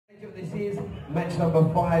This is match number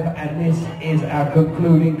 5, and this is our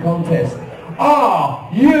concluding contest. Are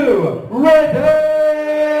you ready?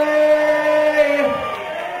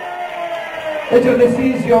 This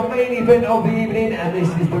is your main event of the evening, and this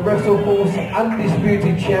is the WrestleForce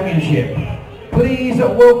Undisputed Championship. Please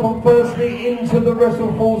welcome firstly into the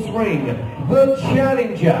WrestleForce ring, the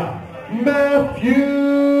challenger, Matthew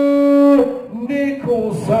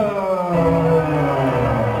Nicholson.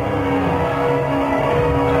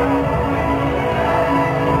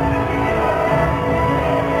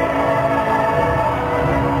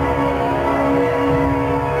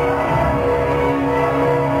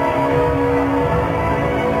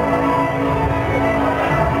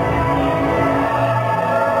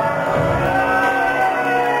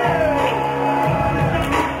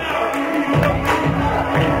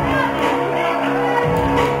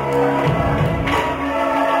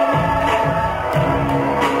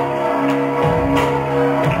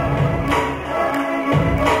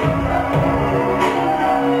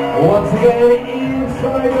 Once again,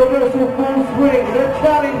 inside the WrestleForce ring, the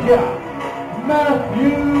challenger,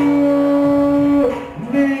 Matthew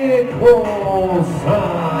Nicholson.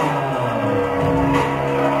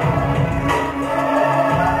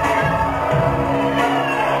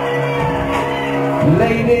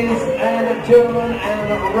 Ladies and gentlemen and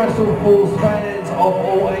WrestleForce fans of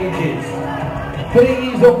all ages,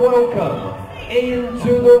 please welcome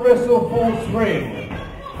into the WrestleForce ring.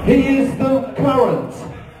 He is the current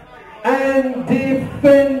and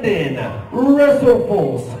defending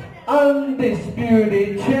WrestleForce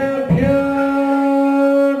Undisputed Champion,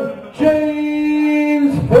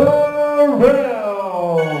 James Pharrell.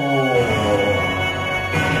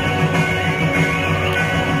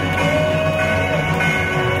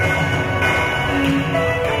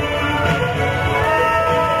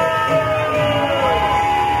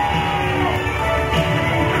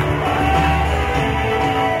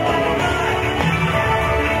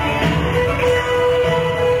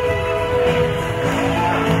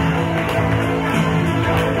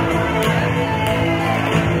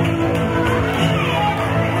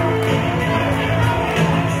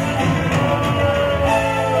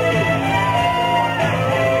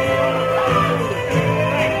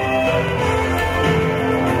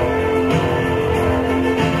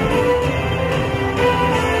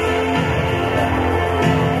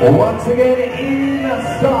 Once again,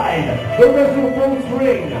 inside the WrestleForce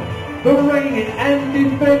ring, the reigning and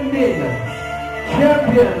defending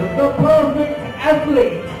champion, the perfect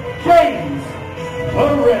athlete, James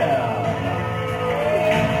Pharrell.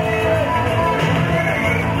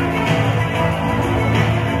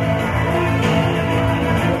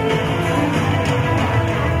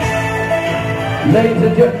 Ladies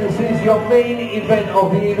and gentlemen, this is your main event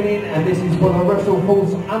of the evening, and this is for the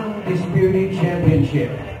WrestleForce Undisputed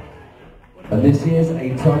Championship. And this is a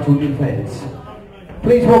title defense.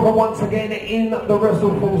 Please welcome once again in the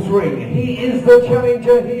WrestleForce ring. He is the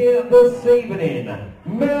challenger here this evening,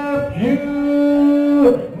 Matthew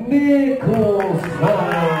Nicholson.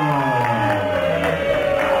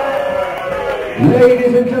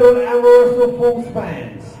 Ladies and gentlemen and WrestleForce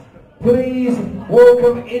fans, please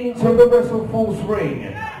welcome into the WrestleForce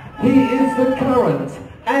ring. He is the current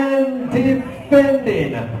and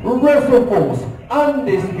defending WrestleForce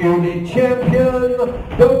Undisputed Champion,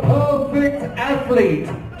 the perfect athlete,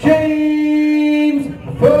 James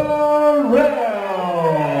Pharrell.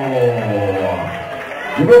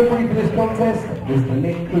 The referee for this contest, Mr.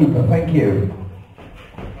 Nick Cooper. Thank you.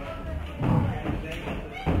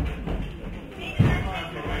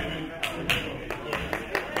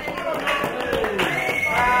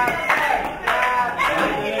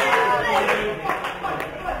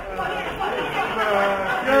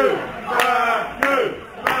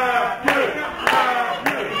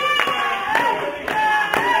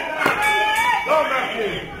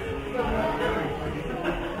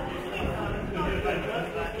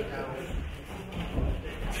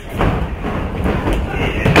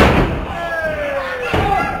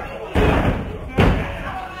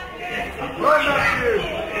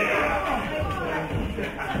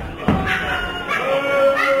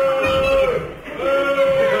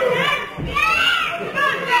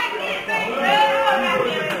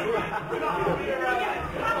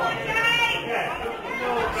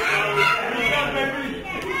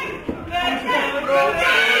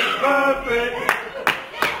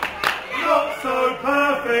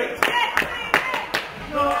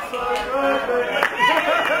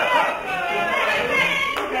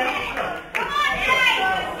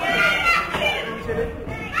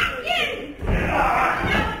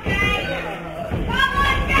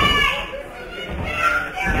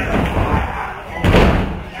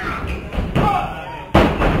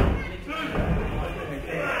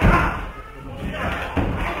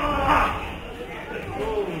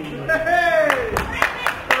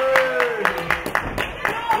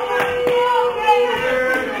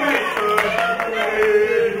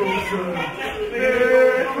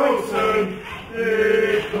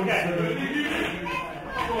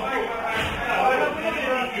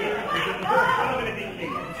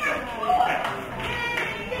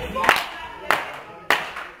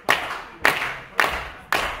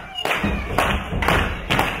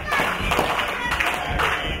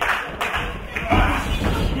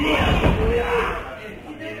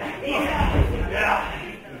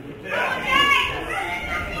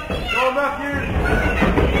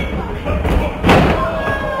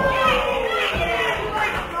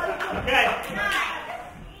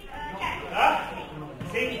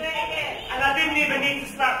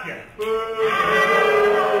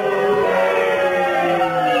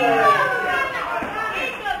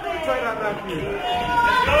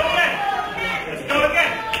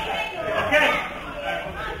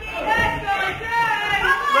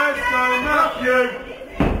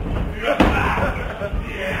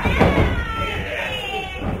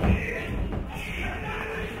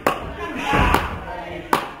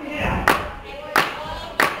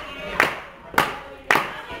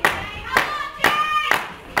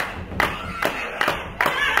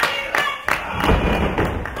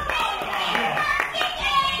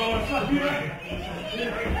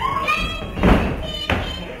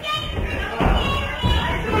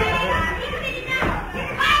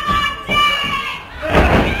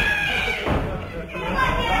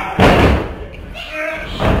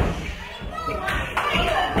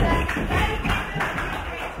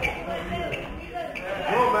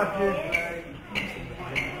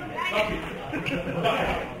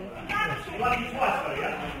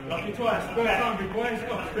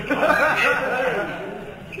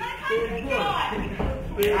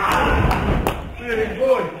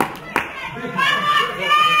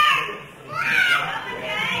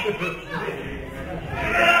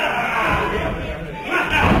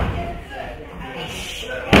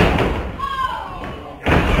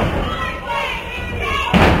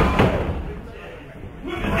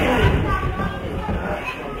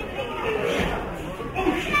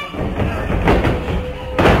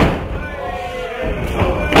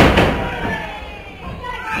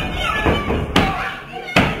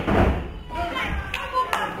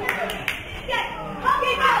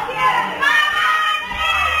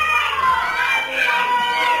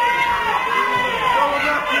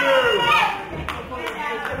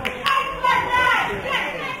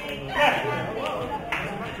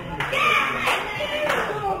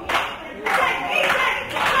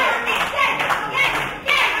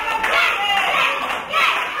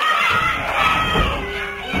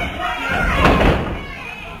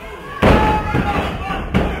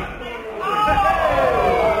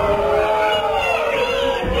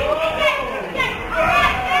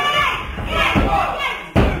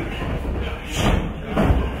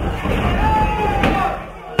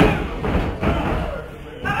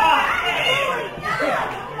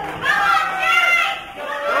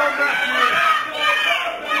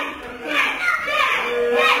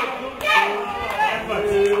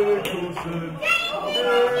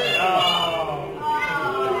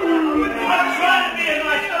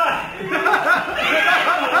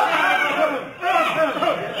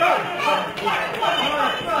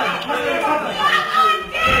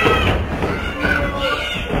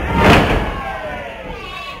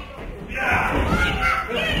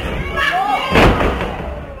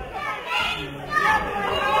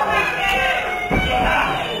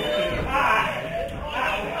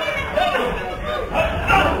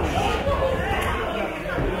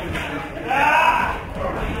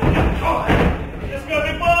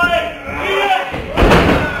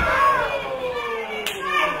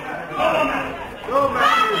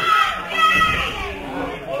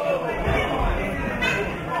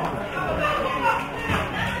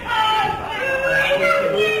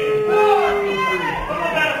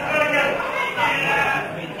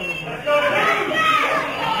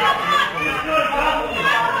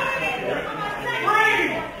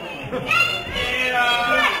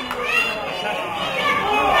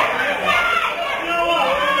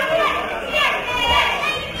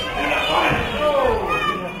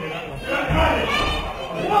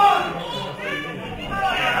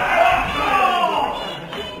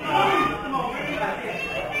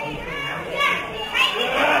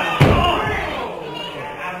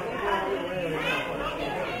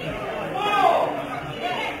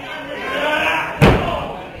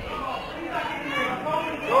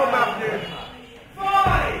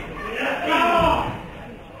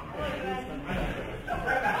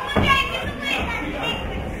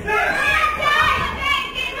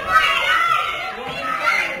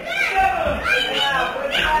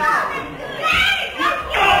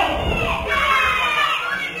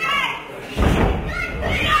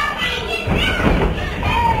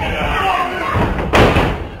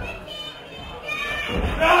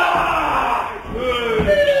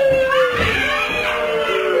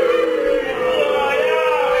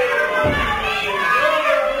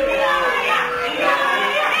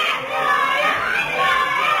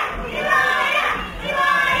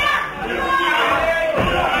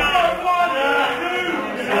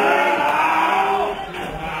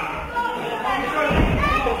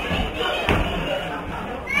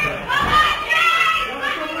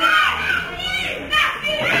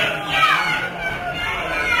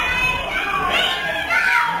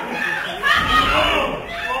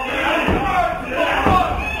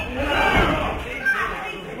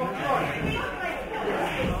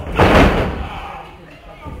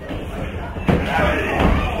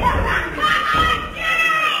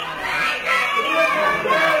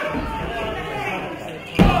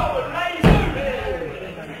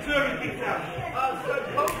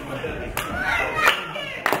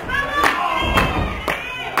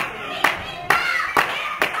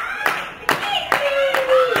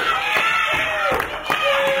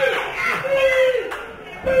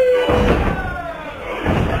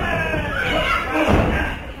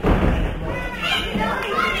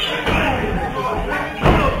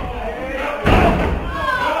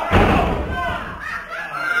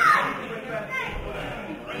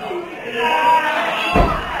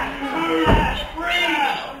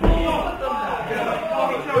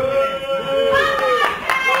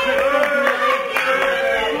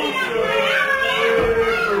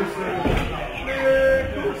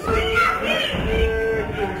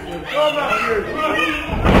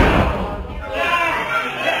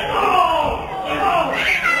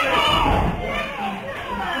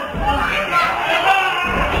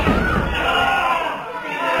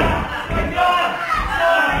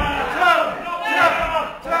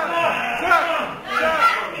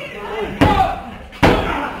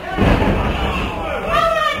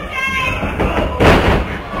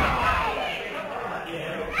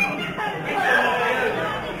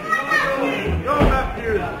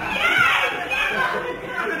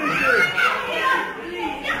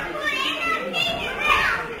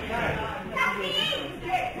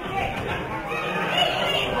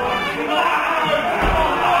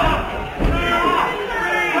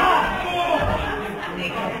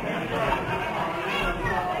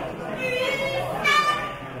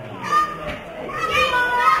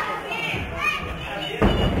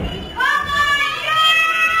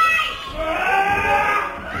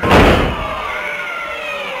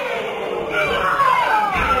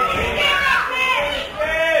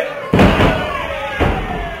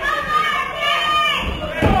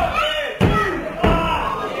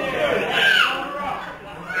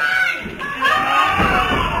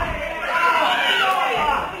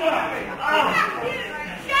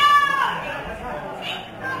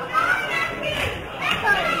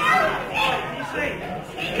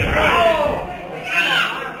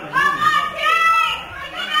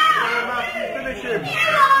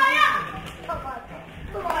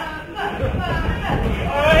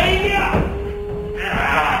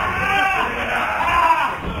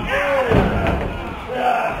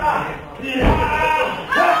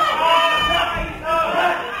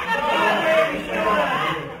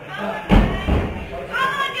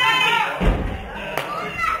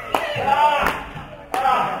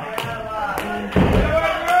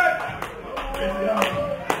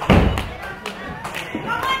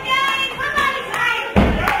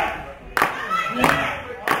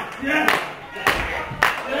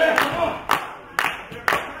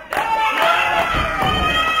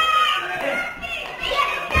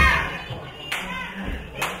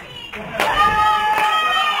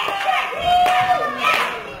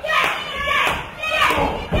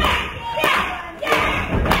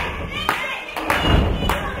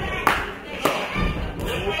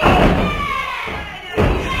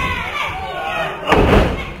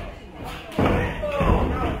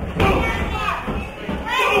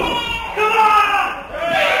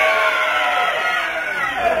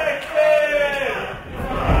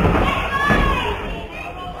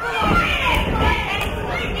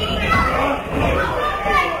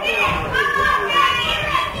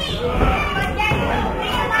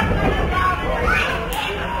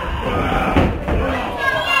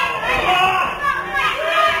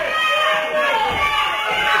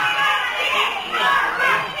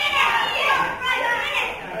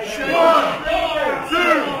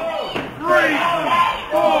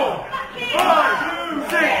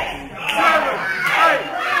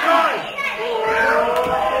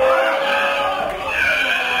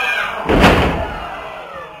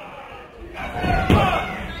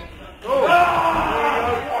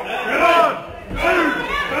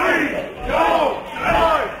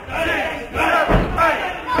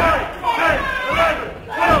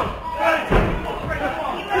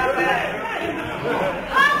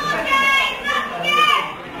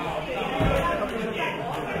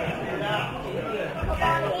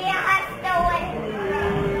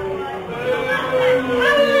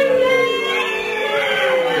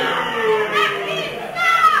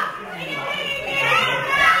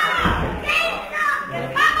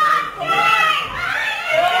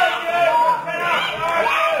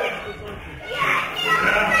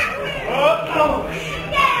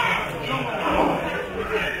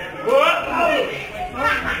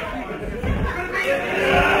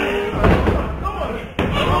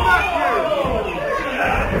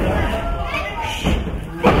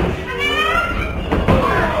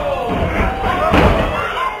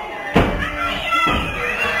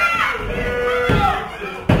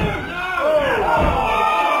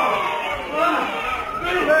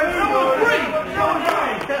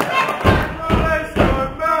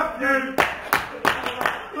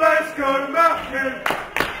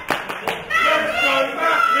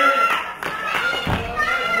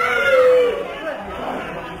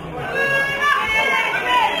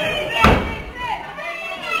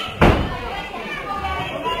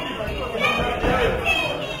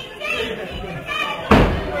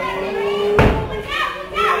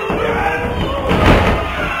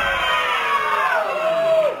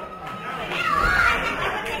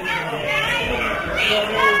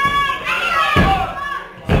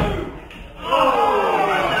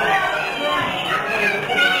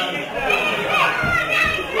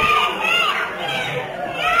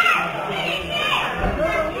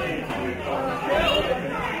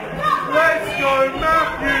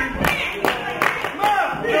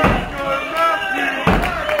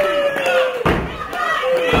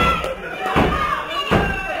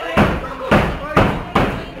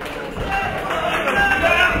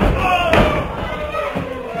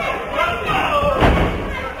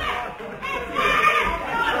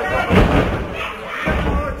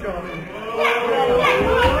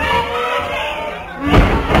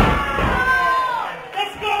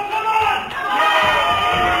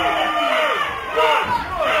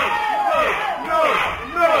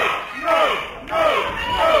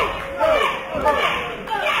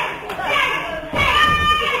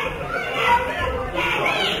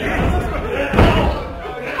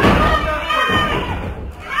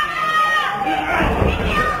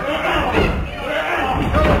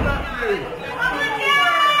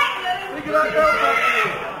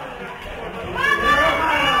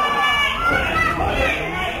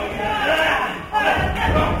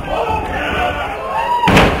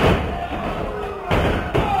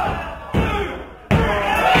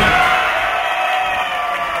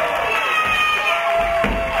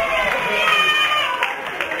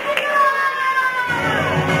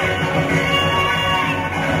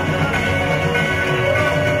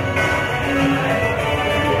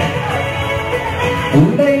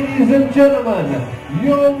 Ladies and gentlemen,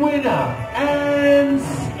 your winner and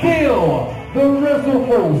still the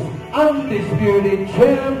WrestleForce Undisputed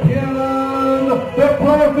Champion, the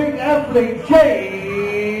perfect athlete,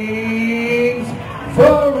 James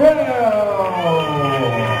Pharrell.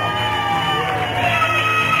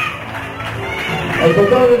 As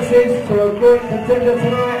condolences to a great contender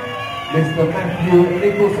tonight, Mr. Matthew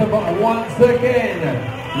Nicholson, but once again,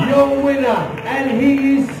 your winner, and he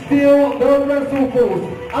is still the WrestleForce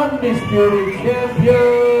Undisputed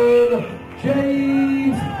Champion,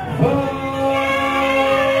 James Pharrell.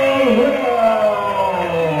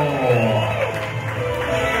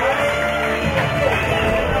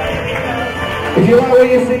 If you like what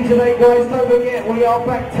you see today, guys, don't forget we are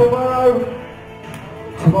back tomorrow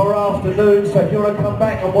afternoon, so if you want to come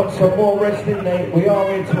back and watch some more wrestling, we are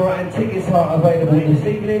here tomorrow and tickets are available this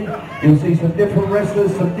evening. You'll see some different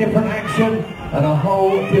wrestlers, some different action and a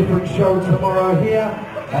whole different show tomorrow here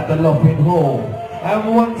at the Loughton Hall.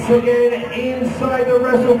 And once again inside the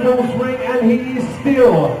WrestleForce ring, and he is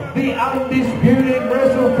still the undisputed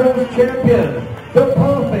WrestleForce champion, the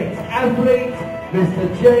perfect athlete, Mr.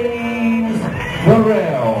 James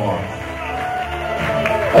Pharrell.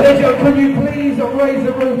 And then, could you please raise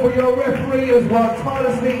the roof for your referee as well,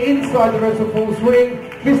 tirelessly inside the WrestleForce ring,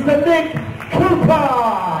 Mr. Nick Cooper!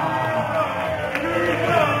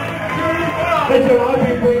 Ladies and gentlemen,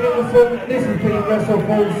 I've been Nicholson, and this has been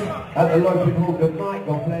WrestleForce at the Loughton Hall. Good night,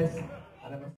 God bless.